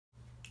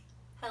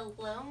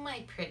Hello,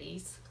 my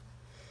pretties.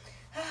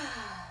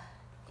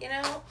 You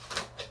know,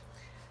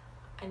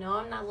 I know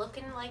I'm not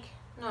looking like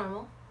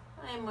normal.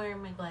 I am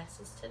wearing my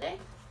glasses today.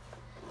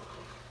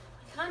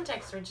 My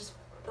contacts were just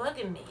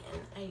bugging me,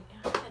 and I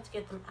had to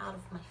get them out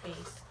of my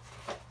face.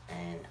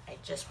 And I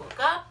just woke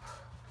up.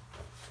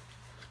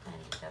 I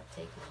ended up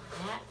taking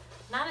a nap.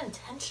 Not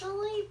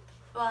intentionally,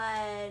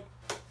 but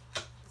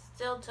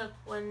still took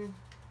one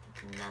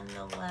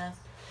nonetheless.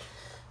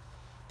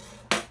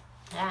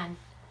 And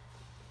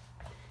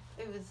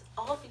it was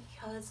all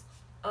because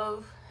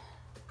of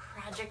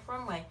Project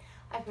Runway.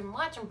 I've been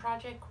watching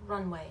Project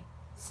Runway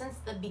since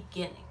the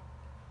beginning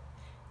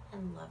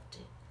and loved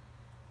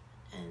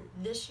it. And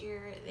this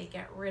year they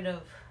got rid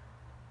of,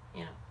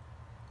 you know,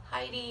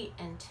 Heidi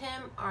and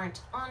Tim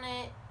aren't on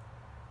it,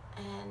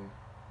 and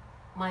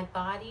my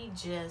body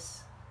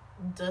just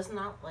does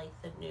not like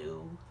the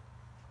new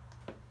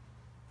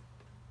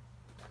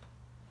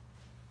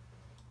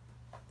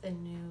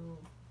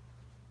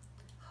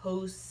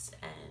hosts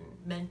and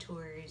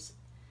mentors,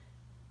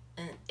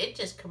 and it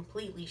just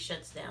completely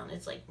shuts down.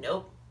 It's like,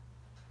 nope,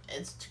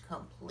 it's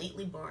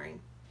completely boring.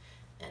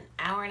 An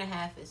hour and a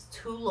half is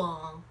too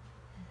long.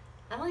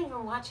 I don't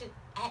even watch it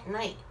at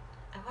night.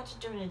 I watch it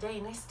during the day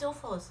and I still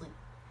fall asleep.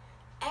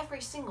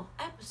 Every single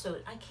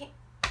episode. I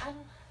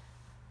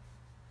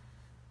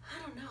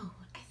don't know.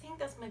 I think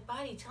that's my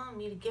body telling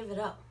me to give it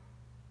up.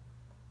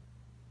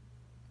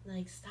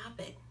 Like, stop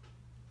it.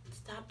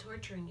 Stop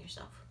torturing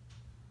yourself.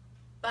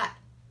 But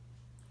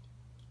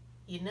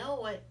you know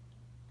what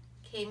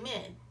came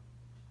in?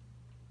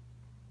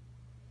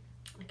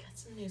 I got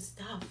some new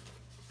stuff.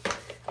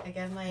 I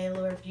got my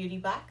Allure beauty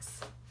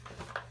box,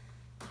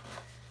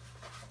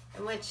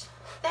 in which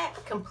that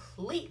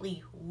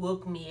completely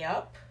woke me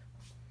up.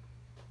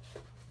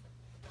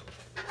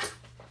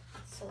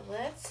 So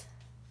let's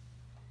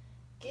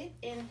get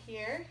in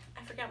here.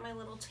 I forgot my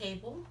little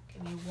table.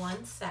 Give me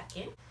 1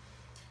 second.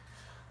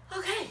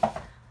 Okay,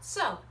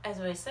 so as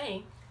I was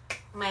saying,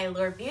 my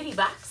Allure beauty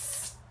box.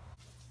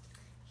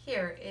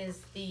 Here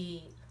is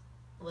the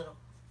little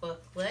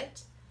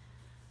booklet.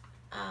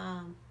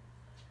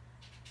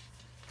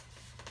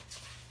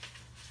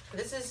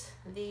 This is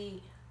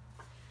the,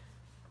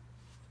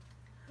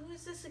 who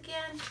is this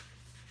again?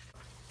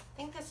 I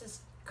think this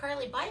is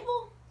Carli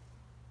Bybel.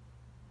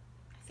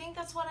 I think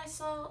that's what I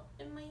saw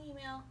in my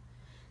email.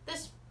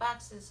 This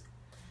box is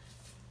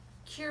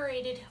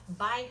curated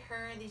by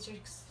her. These are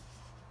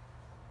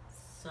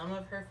some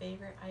of her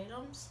favorite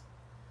items.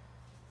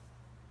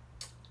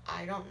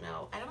 I don't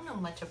know. I don't know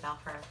much about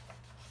her.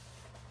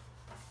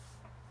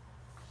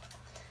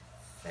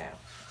 So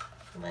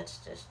let's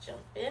just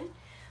jump in.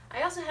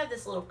 I also have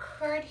this little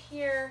card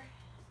here.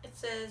 It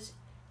says,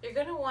 you're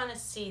going to want to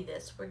see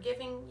this. We're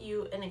giving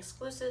you an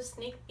exclusive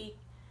sneak peek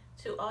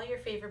to all your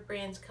favorite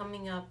brands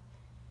coming up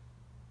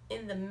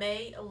in the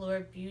May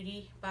Allure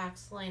Beauty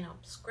Box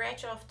lineup.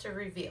 Scratch off to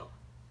reveal.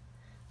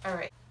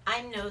 Alright,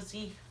 I'm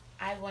nosy.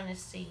 I want to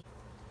see.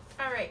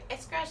 Alright, I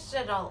scratched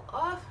it all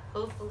off.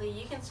 Hopefully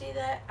you can see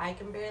that. I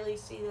can barely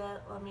see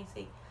that. Let me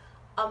see.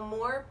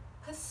 Amore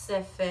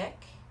Pacific.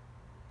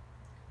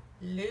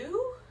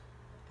 Lou?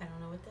 I don't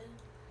know what that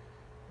is.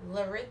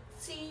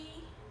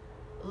 Luxie.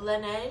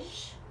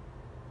 Laneige.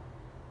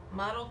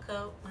 Model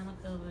Coat. Model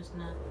Coat was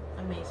not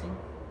amazing.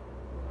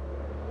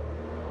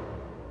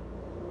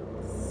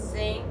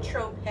 Saint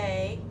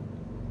Tropez.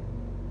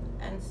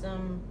 And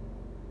some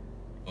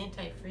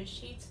anti-frizz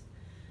sheets.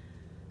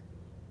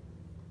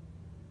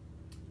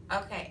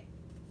 Okay,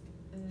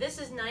 this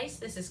is nice,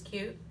 this is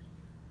cute.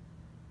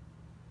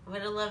 I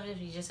would have loved it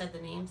if you just had the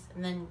names,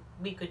 and then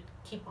we could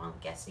keep on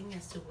guessing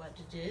as to what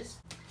it is.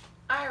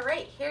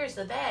 Alright, here's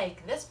the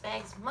bag. This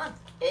bag's month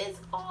is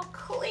all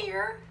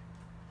clear.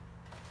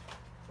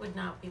 Would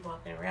not be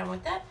walking around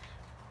with that.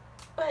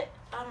 But,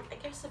 I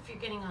guess if you're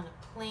getting on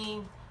a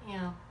plane, you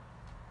know,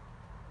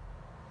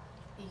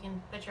 you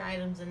can put your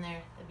items in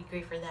there. That'd be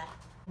great for that.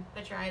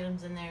 Put your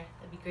items in there.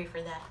 That'd be great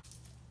for that.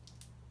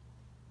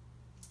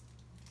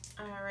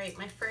 Alright,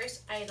 my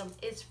first item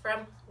is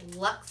from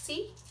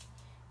Luxie.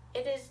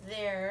 It is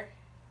their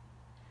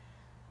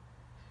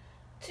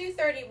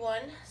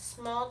 231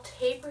 small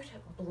tapered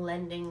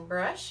blending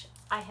brush.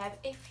 I have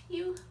a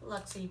few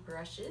Luxie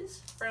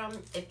brushes from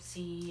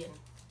Ipsy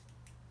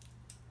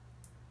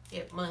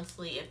and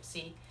monthly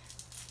Ipsy,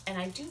 and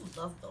I do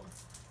love them.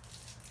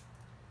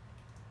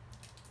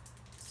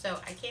 So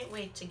I can't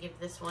wait to give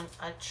this one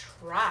a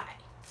try.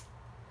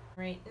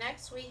 Right,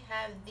 next we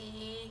have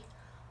the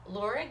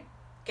Laura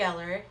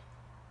Geller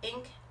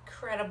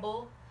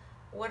Incredible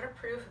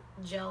Waterproof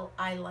Gel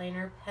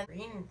Eyeliner Pen.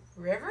 Green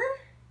River?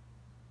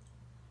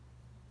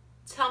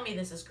 Tell me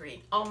this is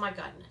green. Oh my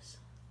goodness.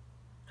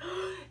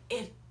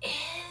 It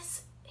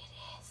is. It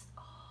is.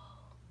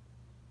 Oh.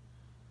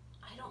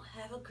 I don't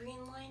have a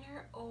green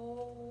liner.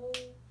 Oh.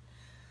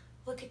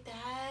 Look at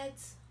that.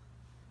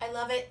 I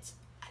love it.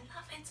 I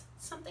love it.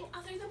 Something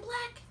other than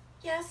black.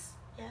 Yes.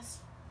 Yes.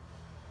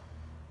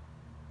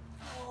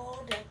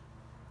 Oh,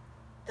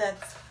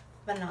 that's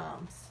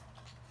phenoms.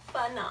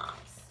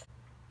 Phenoms.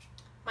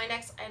 My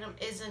next item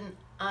is an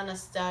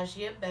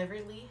Anastasia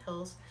Beverly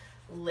Hills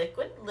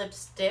liquid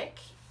lipstick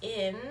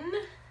in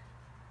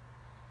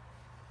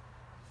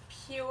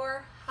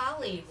Pure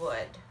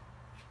Hollywood.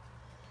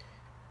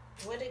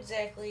 What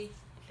exactly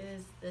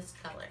is this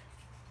color?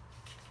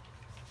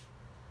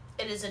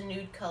 It is a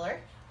nude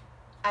color.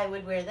 I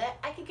would wear that.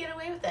 I could get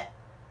away with it.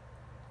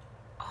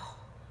 Oh,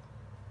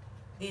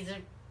 these are,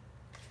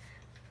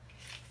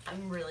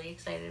 I'm really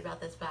excited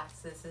about this box.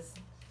 This is,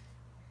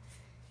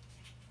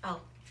 oh,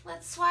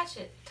 let's swatch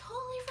it.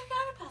 Totally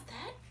forgot about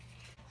that.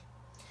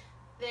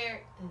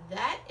 There,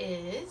 that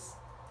is,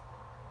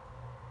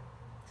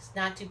 it's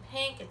not too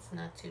pink, it's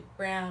not too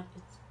brown,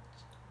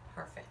 it's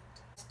perfect.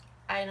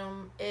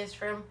 Item is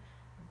from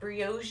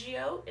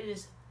Briogeo. It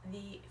is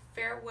the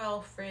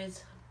Farewell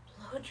Frizz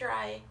Blow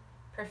Dry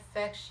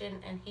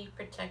Perfection and Heat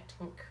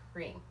Protecting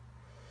Cream.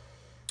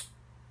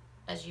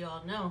 As you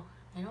all know,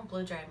 I don't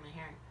blow dry my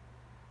hair.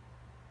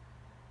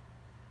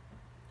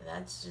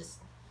 That's just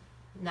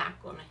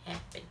not gonna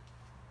happen.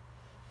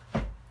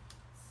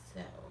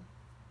 So,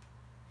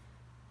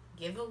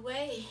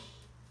 giveaway.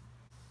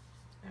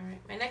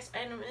 Alright, my next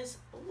item is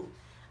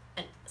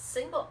a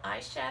single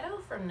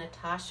eyeshadow from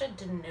Natasha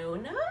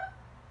Denona.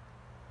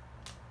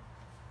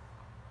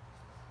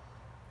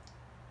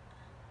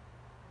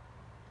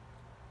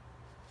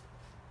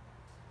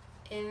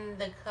 In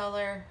the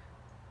color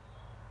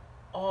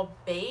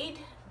aubade.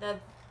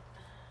 That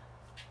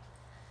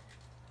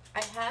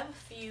I have a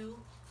few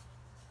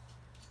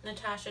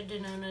Natasha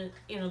Denona,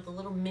 you know, the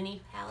little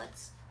mini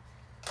palettes.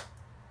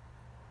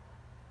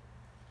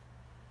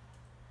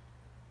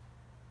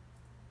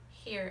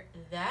 Here,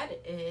 that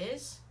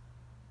is,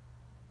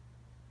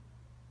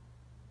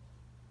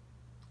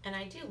 and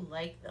I do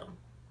like them.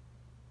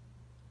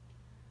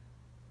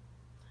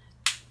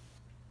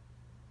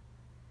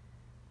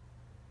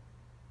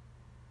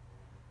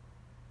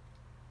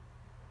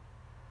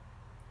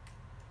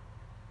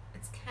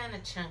 It's kind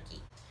of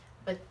chunky,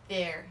 but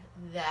there,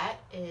 that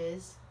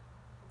is,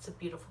 it's a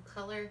beautiful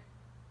color.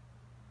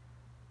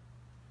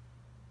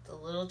 It's a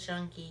little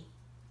chunky,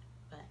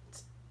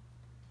 but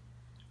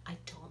I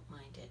don't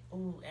mind it.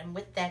 Ooh, and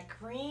with that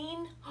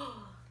green,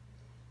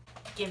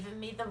 giving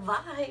me the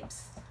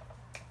vibes.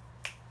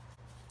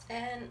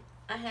 And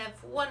I have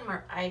one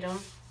more item.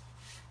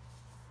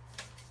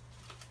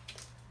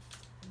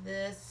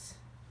 This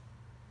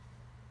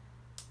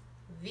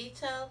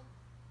Vita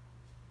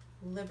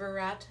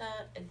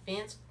Liberata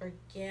Advanced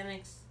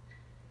Organics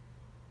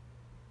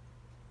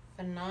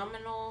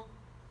Phenomenal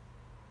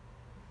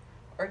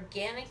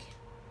Organic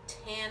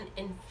Tan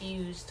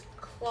Infused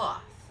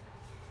Cloth.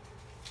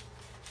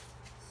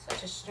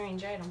 Such a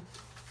strange item.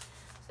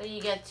 So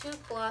you get 2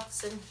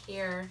 cloths in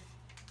here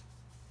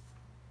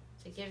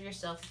to give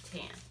yourself a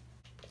tan.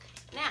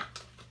 Now,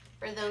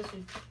 for those who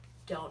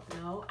don't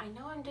know, I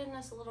know I'm doing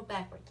this a little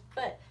backwards,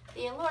 but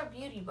the Allure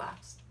Beauty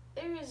Box,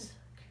 there is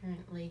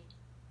currently,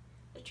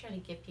 they're trying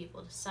to get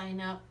people to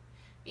sign up.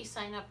 If you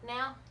sign up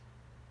now,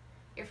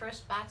 your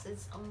first box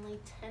is only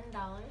 $10.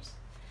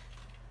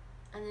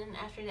 And then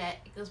after that,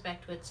 it goes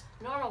back to its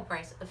normal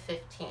price of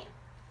 $15.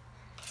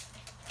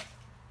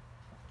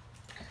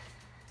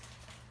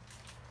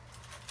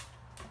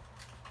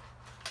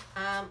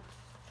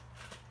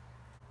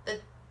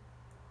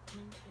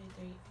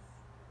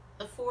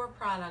 The 4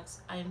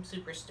 products I am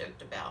super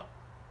stoked about.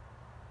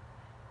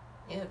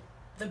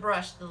 The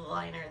brush, the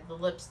liner, the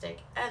lipstick,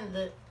 and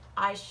the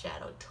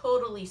eyeshadow.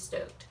 Totally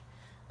stoked.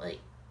 Like,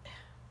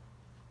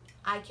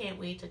 I can't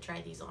wait to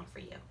try these on for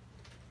you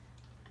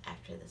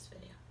after this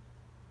video.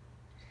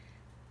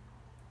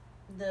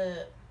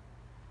 The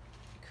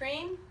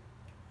cream,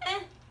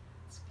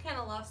 it's kind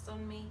of lost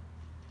on me.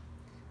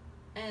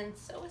 And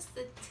so is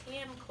the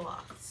tan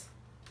cloths.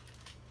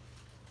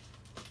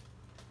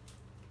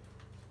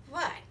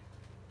 But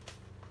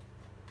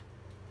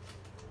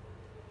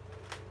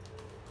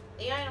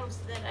the items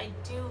that I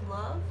do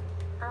love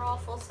are all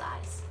full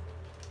size.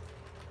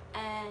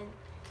 And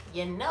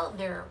you know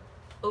they're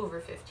over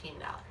 $15.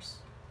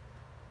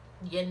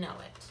 You know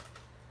it.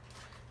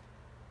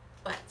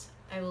 But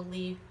I will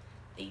leave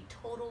the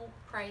total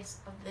price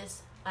of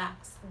this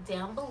box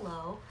down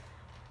below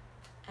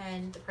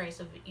and the price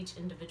of each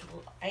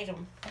individual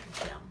item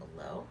down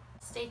below.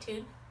 Stay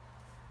tuned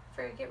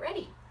for Get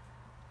Ready.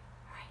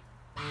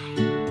 All right,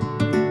 bye.